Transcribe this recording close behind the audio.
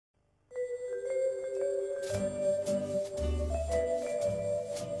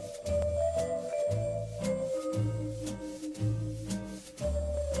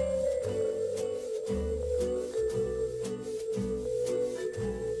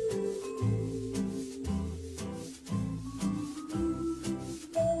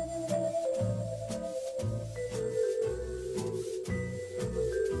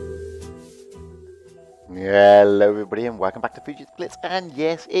Hello everybody and welcome back to Fuji's Blitz, and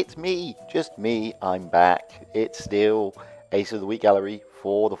yes, it's me, just me, I'm back. It's still Ace of the Week Gallery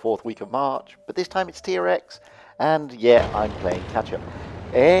for the 4th week of March, but this time it's Tier X, and yeah, I'm playing catch up.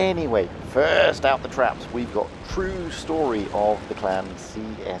 Anyway, first out the traps, we've got True Story of the Clan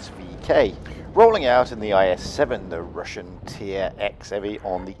CSVK, rolling out in the IS-7, the Russian Tier X heavy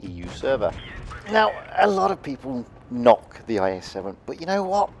on the EU server. Now, a lot of people knock the IS-7, but you know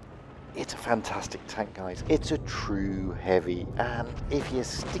what? It's a fantastic tank, guys. It's a true heavy, and if you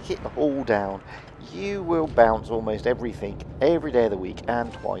stick it all down, you will bounce almost everything every day of the week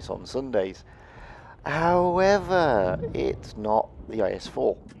and twice on Sundays. However, it's not the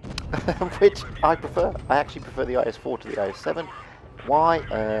IS-4, which I prefer. I actually prefer the IS-4 to the IS-7. Why?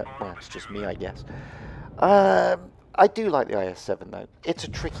 Well, it's just me, I guess. I do like the IS-7 though. It's a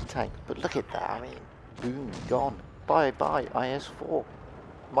tricky tank, but look at that. I mean, boom, gone. Bye-bye, IS-4.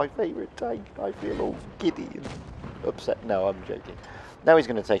 My favourite tank. I feel all giddy and upset. No, I'm joking. Now he's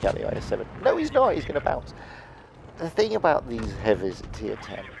going to take out the IS-7. No, he's not. He's going to bounce. The thing about these heavies at tier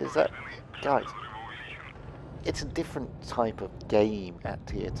 10 is that, guys, it's a different type of game at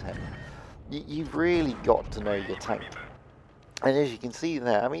tier 10. You've really got to know your tank. And as you can see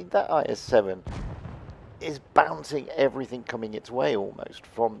there, I mean, that IS-7 is bouncing everything coming its way almost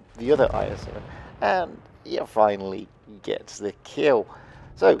from the other IS-7. And yeah, finally gets the kill.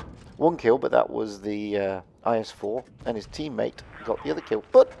 So, one kill, but that was the IS-4, and his teammate got the other kill.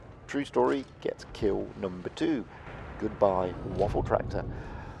 But True Story gets kill number 2. Goodbye, Waffle Tractor.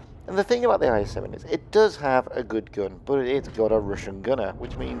 And the thing about the IS-7 is, it does have a good gun, but it's got a Russian gunner,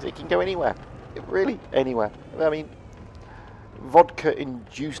 which means it can go anywhere. Really, anywhere. I mean,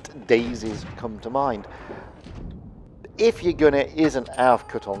 vodka-induced daisies come to mind. If your gunner isn't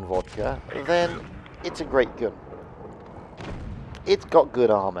half-cut on vodka, then it's a great gun. It's got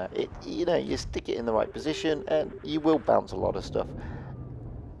good armor. You know, you stick it in the right position and you will bounce a lot of stuff.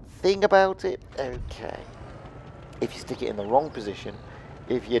 Thing about it, okay, if you stick it in the wrong position,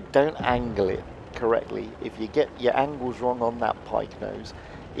 if you don't angle it correctly, if you get your angles wrong on that pike nose,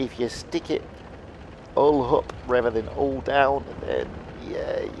 if you stick it all up rather than all down, then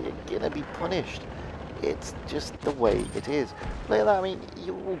yeah, you're gonna be punished. It's just the way it is. Look at that, I mean,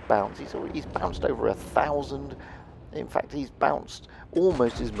 you will bounce. He's bounced over 1,000. In fact, he's bounced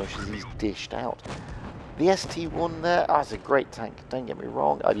almost as much as he's dished out. The ST1 there, that's a great tank, don't get me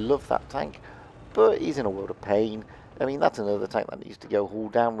wrong, I love that tank, but he's in a world of pain. I mean, that's another tank that needs to go haul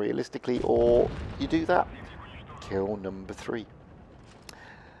down realistically, or you do that. Kill number 3.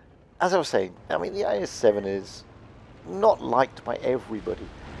 As I was saying, I mean, the IS-7 is not liked by everybody.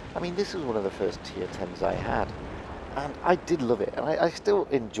 I mean, this is one of the first tier 10s I had, and I did love it, and I still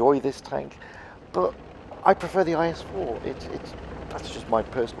enjoy this tank, but I prefer the IS-4. That's just my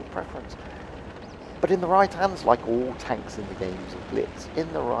personal preference. But in the right hands, like all tanks in the games of Blitz,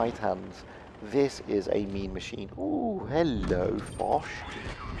 in the right hands, this is a mean machine. Ooh, hello, Foch.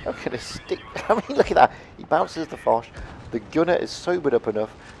 I'm going to stick... I mean, look at that. He bounces the Foch. The gunner is sobered up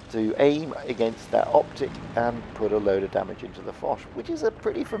enough to aim against that optic and put a load of damage into the Foch, which is a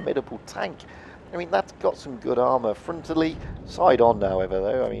pretty formidable tank. I mean, that's got some good armor frontally. Side on, however,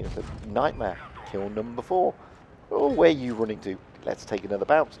 though, I mean, it's a nightmare. Kill number 4. Oh, where are you running to? Let's take another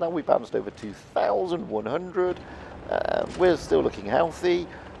bounce. Now we bounced over 2,100. We're still looking healthy.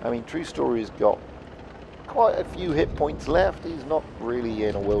 I mean, True Story's got quite a few hit points left. He's not really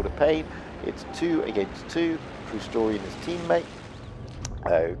in a world of pain. It's 2 against 2. True Story and his teammate.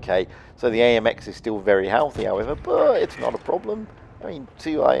 Okay, so the AMX is still very healthy, however, but it's not a problem. I mean,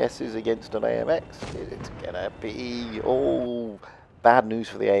 2 ISs against an AMX. It's gonna be all bad news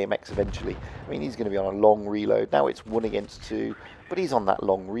for the AMX eventually. I mean, he's going to be on a long reload. Now it's 1 against 2, but he's on that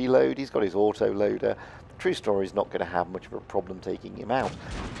long reload. He's got his auto loader. True Story's not going to have much of a problem taking him out.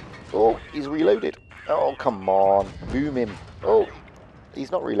 Oh, he's reloaded. Oh, come on. Boom him. Oh,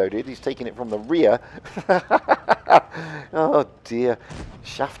 he's not reloaded. He's taking it from the rear. Oh, dear.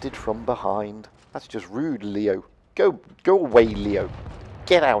 Shafted from behind. That's just rude, Leo. Go away, Leo.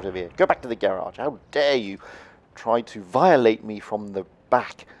 Get out of here. Go back to the garage. How dare you try to violate me from the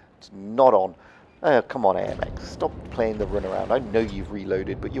back. It's not on. Oh, come on, AMX. Stop playing the runaround. I know you've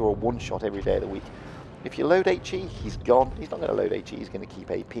reloaded, but you're a one-shot every day of the week. If you load HE, he's gone. He's not going to load HE. He's going to keep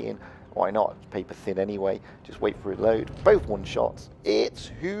AP in. Why not? It's paper thin anyway. Just wait for it to load. Both one-shots.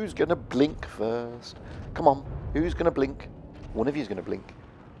 It's who's going to blink first. Come on. Who's going to blink? One of you's going to blink.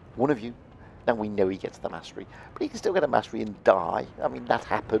 One of you. Now we know he gets the mastery, but he can still get a mastery and die. I mean, that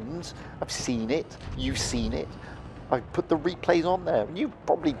happens. I've seen it. You've seen it. I've put the replays on there. You've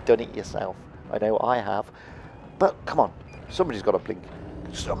probably done it yourself. I know I have. But come on, somebody's got to blink.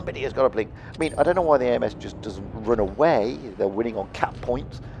 Somebody has got to blink. I mean, I don't know why the AMS just doesn't run away. They're winning on cap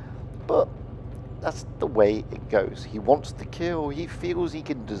points, but that's the way it goes. He wants the kill. He feels he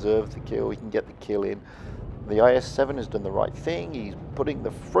can deserve the kill. He can get the kill in. The IS-7 has done the right thing. He's putting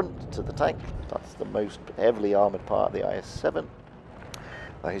the front to the tank. That's the most heavily armoured part of the IS-7.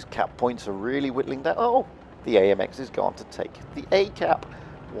 Those cap points are really whittling down. Oh, the AMX is gone to take the A cap.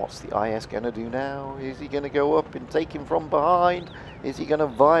 What's the IS going to do now? Is he going to go up and take him from behind? Is he going to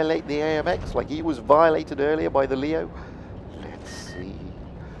violate the AMX like he was violated earlier by the Leo? Let's see.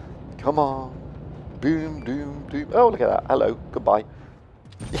 Come on. Boom, doom, doom. Oh, look at that. Hello. Goodbye.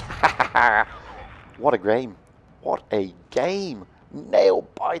 What a game. What a game. Nail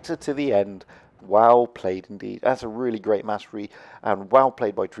biter to the end. Well played indeed. That's a really great mastery and well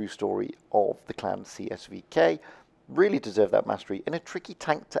played by True Story of the clan CSVK. Really deserved that mastery in a tricky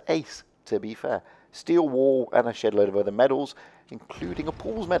tank to ace, to be fair. Steel wall and a shed load of other medals, including a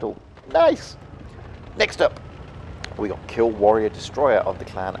Paul's medal. Nice! Next up, we got Kill Warrior Destroyer of the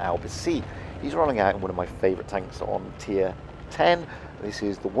clan ALBAC. He's rolling out in one of my favourite tanks on tier 10. This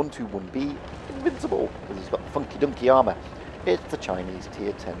is the 121B Invincible, because he's got funky dunky armour. It's the Chinese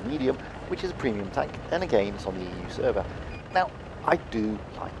tier 10 medium, which is a premium tank, and again it's on the EU server. Now, I do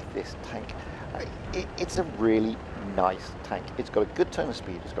like this tank. It's a really nice tank. It's got a good turn of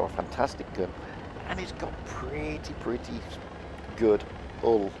speed, it's got a fantastic gun, and it's got pretty good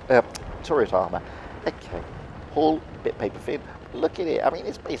hull, turret armour. Okay, hull, bit paper thin. Look at it. I mean,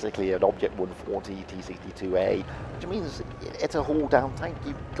 it's basically an Object 140 T62A, which means it's a hull down tank.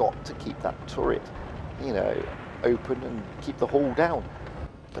 You've got to keep that turret, you know, open and keep the hull down.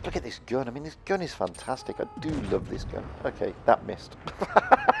 But look at this gun. I mean, this gun is fantastic. I do love this gun. Okay, that missed.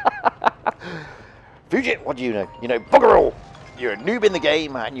 Fugit, what do you know? You know, bugger all. You're a noob in the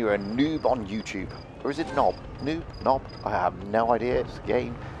game and you're a noob on YouTube. Or is it knob? Noob? Knob? I have no idea. It's a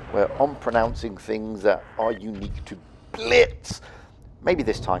game where I'm pronouncing things that are unique to Blitz. Maybe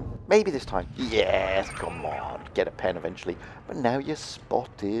this time. Maybe this time. Yes, come on. Get a pen eventually. But now you're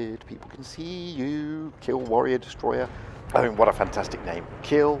spotted. People can see you. Kill Warrior Destroyer. I mean, what a fantastic name.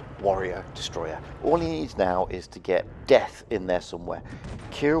 Kill Warrior Destroyer. All he needs now is to get death in there somewhere.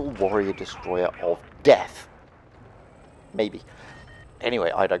 Kill Warrior Destroyer of death. Maybe.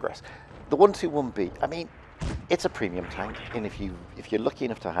 Anyway, I digress. The 121B, I mean, it's a premium tank, and if you're lucky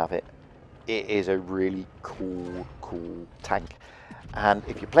enough to have it, it is a really cool tank. And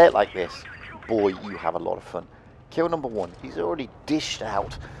if you play it like this, boy, you have a lot of fun. Kill number one, he's already dished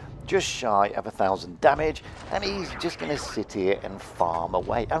out just shy of 1,000 damage, and he's just going to sit here and farm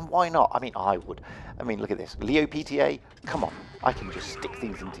away. And why not? I mean, I would. I mean, look at this. Leo PTA, come on. I can just stick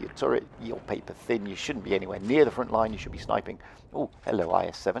things into your turret. You're paper thin. You shouldn't be anywhere near the front line. You should be sniping. Oh, hello,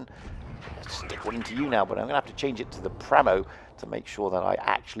 IS-7. Let's stick one into you now, but I'm going to have to change it to the Pramo to make sure that I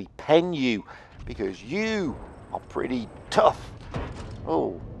actually pen you, because you are pretty tough.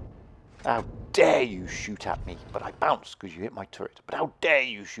 Oh, how dare you shoot at me? But I bounced because you hit my turret. But how dare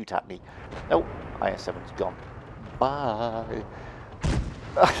you shoot at me? Oh, IS-7's gone. Bye.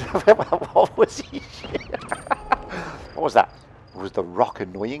 What was he? What was that? Was the rock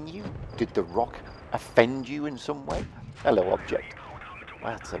annoying you? Did the rock offend you in some way? Hello, object.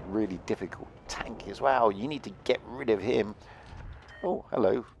 Well, that's a really difficult tank as well. You need to get rid of him. Oh,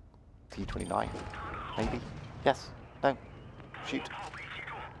 hello. T-29. Maybe? Yes? No? Shoot.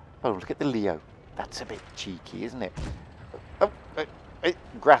 Oh, look at the Leo. That's a bit cheeky, isn't it? Oh,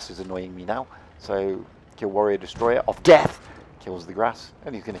 grass is annoying me now. So, kill Warrior Destroyer of death. Kills the grass.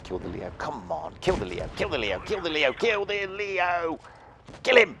 And he's going to kill the Leo. Come on. Kill the Leo. Kill the Leo. Kill the Leo. Kill the Leo.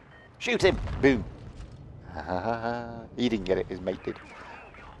 Kill him. Shoot him. Boom. He didn't get it. His mate did.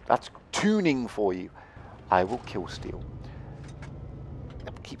 That's tuning for you. I will kill Steel.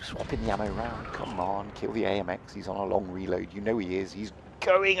 Keep swapping the ammo around. Come on. Kill the AMX. He's on a long reload. You know he is. He's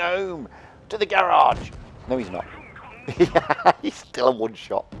going home to the garage. No, he's not. He's still a one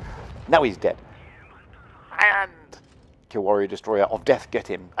shot. Now he's dead. And kill Warrior Destroyer of death. Get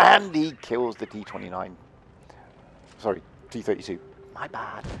him. And he kills the T-29. Sorry, T-32. My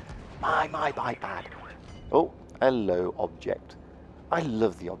bad. My bad. Oh, hello, object. I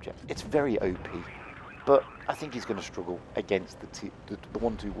love the object. It's very OP. But I think he's going to struggle against the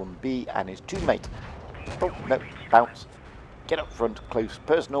 121B and his teammate. Oh, no. Bounce. Get up front. Close.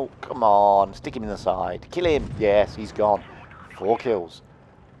 Personal. Come on. Stick him in the side. Kill him. Yes, he's gone. 4 kills.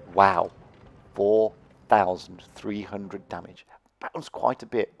 Wow. 4,300 damage. Bounce quite a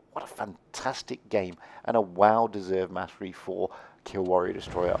bit. What a fantastic game. And a well-deserved mastery for Kill Warrior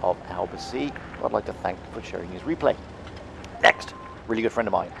Destroyer of ALBAC. I'd like to thank for sharing his replay. Next. Really good friend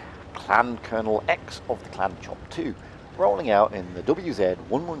of mine. CLANCOLNEL X of the clan Chop 2. rolling out in the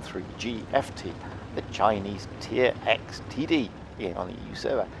WZ113GFT, the Chinese Tier X TD here on the EU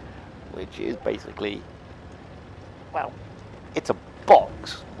server, which is basically, well, it's a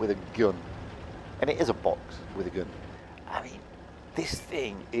box with a gun. And it is a box with a gun. I mean, this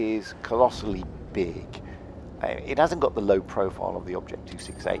thing is colossally big. It hasn't got the low profile of the Object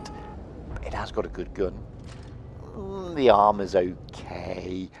 268, but it has got a good gun. The armor's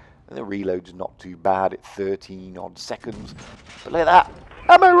okay, and the reload's not too bad at 13 odd seconds. But look at that,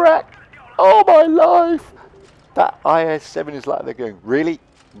 ammo rack! Oh my life! That IS-7 is like they're going, really?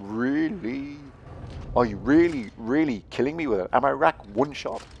 Really? Are you really killing me with an ammo rack? One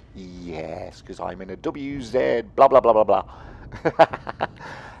shot? Yes, because I'm in a WZ blah blah blah blah blah.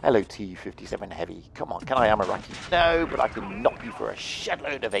 Hello T-57 Heavy. Come on, can I ammo rack you? No, but I can knock you for a shed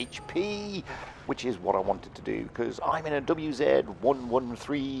load of HP, which is what I wanted to do, because I'm in a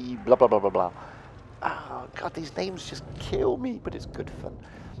WZ113 blah blah blah blah blah. Oh god, these names just kill me, but it's good fun.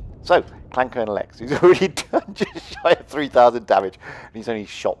 So, CLANCOLNEL X, he's already done just shy of 3,000 damage, and he's only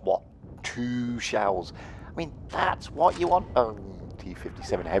shot, what, 2 shells? I mean, that's what you want. Oh,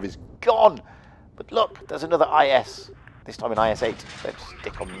 T-57 Heavy's gone. But look, there's another IS. This time in IS-8. Let's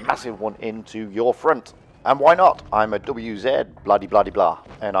stick a massive one into your front. And why not? I'm a WZ, bloody bloody blah.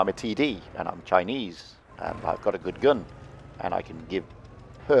 And I'm a TD, and I'm Chinese. And I've got a good gun. And I can give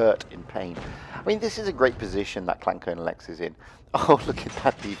hurt in pain. I mean, this is a great position that CLANCOLNEL X is in. Oh, look at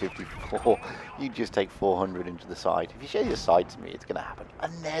that D54. You just take 400 into the side. If you show your side to me, it's going to happen.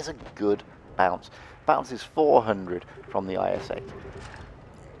 And there's a good bounce. Bounce is 400 from the IS-8.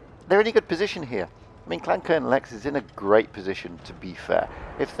 They're in a good position here. I mean, CLANCOLNEL X is in a great position, to be fair.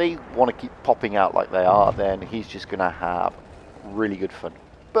 If they want to keep popping out like they are, then he's just going to have really good fun.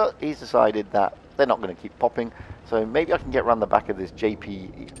 But he's decided that they're not going to keep popping, so maybe I can get around the back of this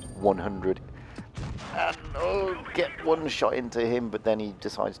JP100 and get one shot into him, but then he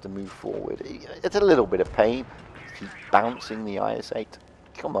decides to move forward. It's a little bit of pain. Keep bouncing the IS-8.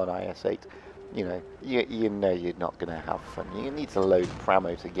 Come on, IS-8. You know you're not going to have fun. You need to load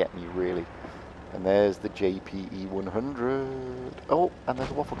Pramo to get me, really. And there's the JPE100. Oh, and there's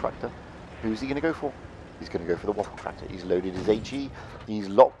a waffle tractor. Who's he going to go for? He's going to go for the waffle tractor. He's loaded his HE. He's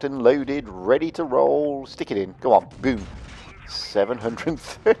locked and loaded, ready to roll. Stick it in. Go on. Boom.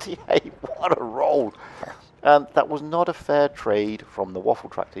 738. What a roll. That was not a fair trade from the waffle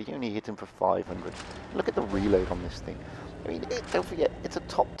tractor. He only hit him for 500. Look at the reload on this thing. I mean, don't forget, it's a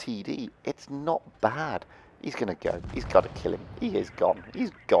top TD. It's not bad. He's going to go. He's got to kill him. He is gone.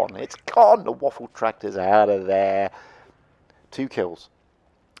 He's gone. It's gone. The waffle tractor's out of there. 2 kills.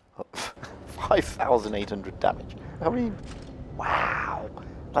 5,800 damage. I mean, wow.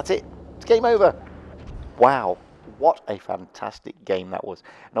 That's it. It's game over. Wow. What a fantastic game that was.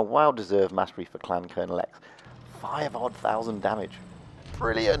 And a well-deserved mastery for CLANCOLNEL X. 5,000 damage.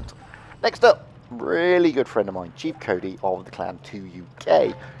 Brilliant. Next up, really good friend of mine, Chief Cody of the Clan 2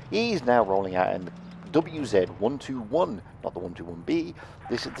 UK. He's now rolling out in the WZ121, not the 121B.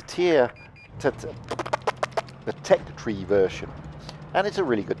 This is the the Tech Tree version. And it's a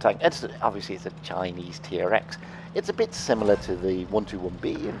really good tank. Obviously, it's a Chinese Tier X. It's a bit similar to the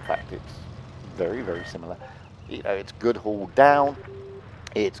 121B. In fact, it's very, very similar. You know, it's good hull down.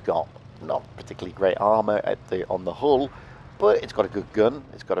 It's got not particularly great armor on the hull, but it's got a good gun.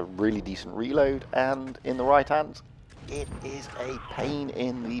 It's got a really decent reload, and in the right hands, it is a pain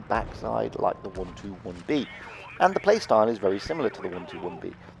in the backside like the 121B. And the playstyle is very similar to the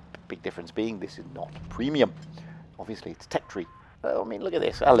 121B. Big difference being this is not premium. Obviously, it's Tech Tree. I mean, look at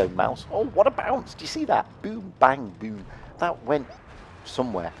this. Hello, mouse. Oh, what a bounce. Do you see that? Boom, bang, boom. That went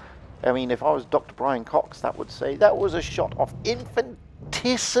somewhere. I mean, if I was Dr. Brian Cox, that would say that was a shot of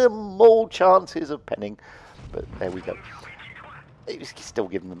infinitesimal chances of penning. But there we go. It's still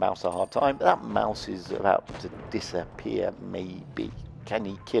giving the mouse a hard time. But that mouse is about to disappear, maybe. Can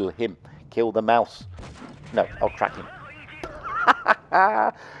he kill him? Kill the mouse? No, I'll track him.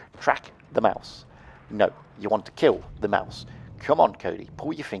 Track the mouse. No, you want to kill the mouse. Come on, Cody,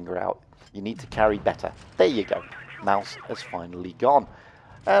 pull your finger out. You need to carry better. There you go. Mouse has finally gone.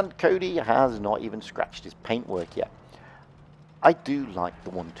 And Cody has not even scratched his paintwork yet. I do like the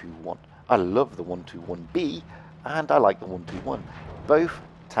 121. I love the 121B, and I like the 121. Both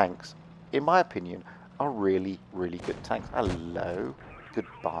tanks, in my opinion, are really, really good tanks. Hello.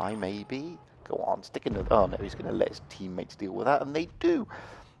 Goodbye, maybe. Go on, stick in the... Oh, no, he's going to let his teammates deal with that, and they do.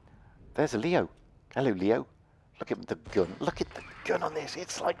 There's a Leo. Hello, Leo. Look at the gun. Look at the gun on this.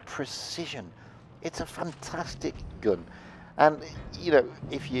 It's like precision. It's a fantastic gun. And, you know,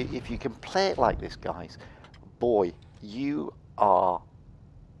 if you can play it like this, guys, boy, you are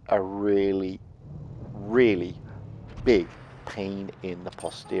a really, really big pain in the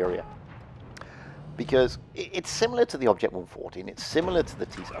posterior. Because it's similar to the Object 114, it's similar to the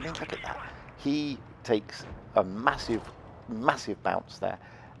T. I mean, look at that. He takes a massive, massive bounce there,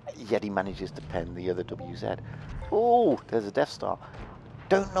 yet he manages to pen the other WZ. Oh, there's a Death Star.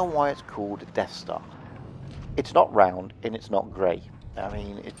 Don't know why it's called a Death Star. It's not round and it's not grey. I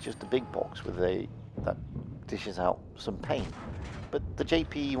mean, it's just a big box with that dishes out some pain. But the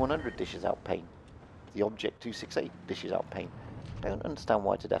JP 100 dishes out pain. The Object 268 dishes out pain. Don't understand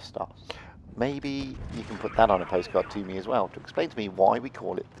why it's a Death Star. Maybe you can put that on a postcard to me as well to explain to me why we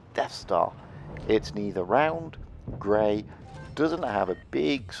call it the Death Star. It's neither round, grey, doesn't have a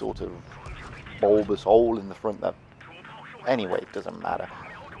big sort of bulbous hole in the front that... Anyway, it doesn't matter.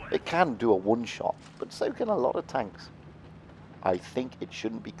 It can do a one-shot, but so can a lot of tanks. I think it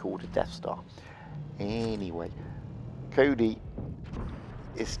shouldn't be called a Death Star. Anyway, Cody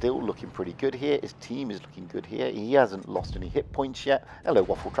is still looking pretty good here. His team is looking good here. He hasn't lost any hit points yet. Hello,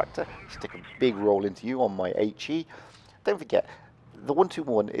 Waffle Tractor. Stick a big roll into you on my HE. Don't forget, the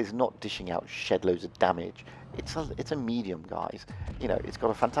 121 is not dishing out shed loads of damage. It's a medium, guys. You know, it's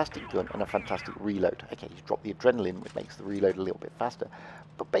got a fantastic gun and a fantastic reload. Okay, he's dropped the adrenaline, which makes the reload a little bit faster.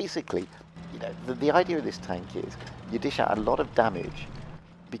 But basically, you know, the idea of this tank is you dish out a lot of damage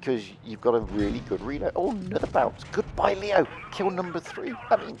because you've got a really good reload. Oh, another bounce. Goodbye, Leo. Kill number 3.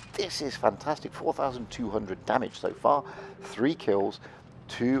 I mean, this is fantastic. 4,200 damage so far. 3 kills,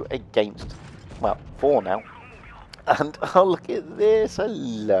 2 against, well, 4 now. And oh, look at this.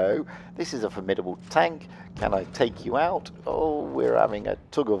 Hello. This is a formidable tank. Can I take you out? Oh, we're having a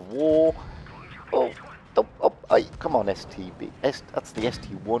tug of war. Oh, come on, STB. That's the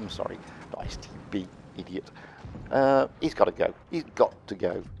ST1, sorry. Not STB, idiot. He's got to go. He's got to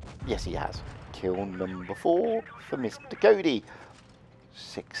go. Yes, he has. Kill number 4 for Mr. Cody.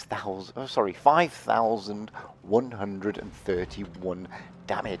 5,131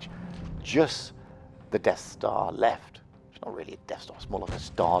 damage. Just the Death Star left. It's not really a Death Star. It's more like a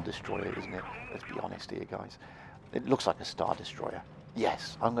Star Destroyer, isn't it? Let's be honest here, guys. It looks like a Star Destroyer.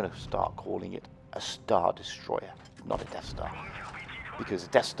 Yes, I'm going to start calling it a Star Destroyer, not a Death Star. Because a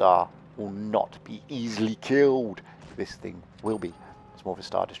Death Star will not be easily killed. This thing will be. It's more of a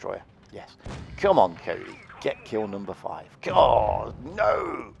Star Destroyer. Yes. Come on, Cody. Get kill number 5. Oh,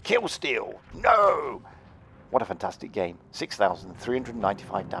 no! Kill steal! No! What a fantastic game.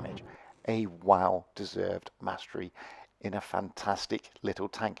 6,395 damage. A well-deserved mastery in a fantastic little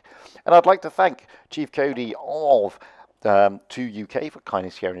tank. And I'd like to thank Chief Cody of 2UK for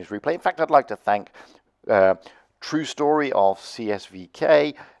kindly sharing his replay. In fact, I'd like to thank True Story of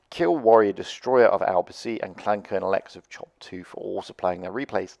CSVK, Kill Warrior Destroyer of ALBAC, and CLANCOLNEL X of Chop 2 for all supplying their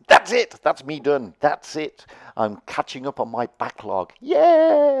replays. That's it! That's me done. That's it. I'm catching up on my backlog.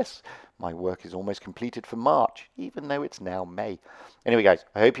 Yes! My work is almost completed for March, even though it's now May. Anyway, guys,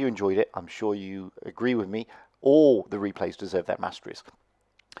 I hope you enjoyed it. I'm sure you agree with me. All the replays deserve their masteries.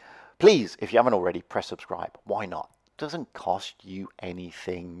 Please, if you haven't already, press subscribe. Why not? Doesn't cost you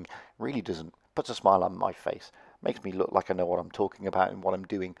anything. Really doesn't. Puts a smile on my face. Makes me look like I know what I'm talking about and what I'm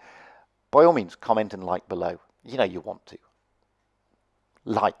doing. By all means, comment and like below. You know you want to.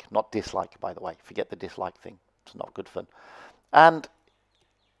 Like, not dislike, by the way. Forget the dislike thing. It's not good fun. And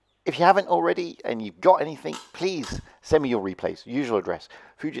if you haven't already and you've got anything, please send me your replays. Usual address,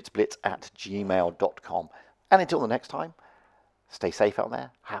 fujitsblitz@gmail.com. And until the next time, stay safe out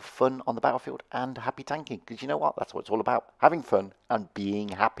there, have fun on the battlefield, and happy tanking. Because you know what? That's what it's all about. Having fun and being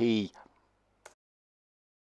happy.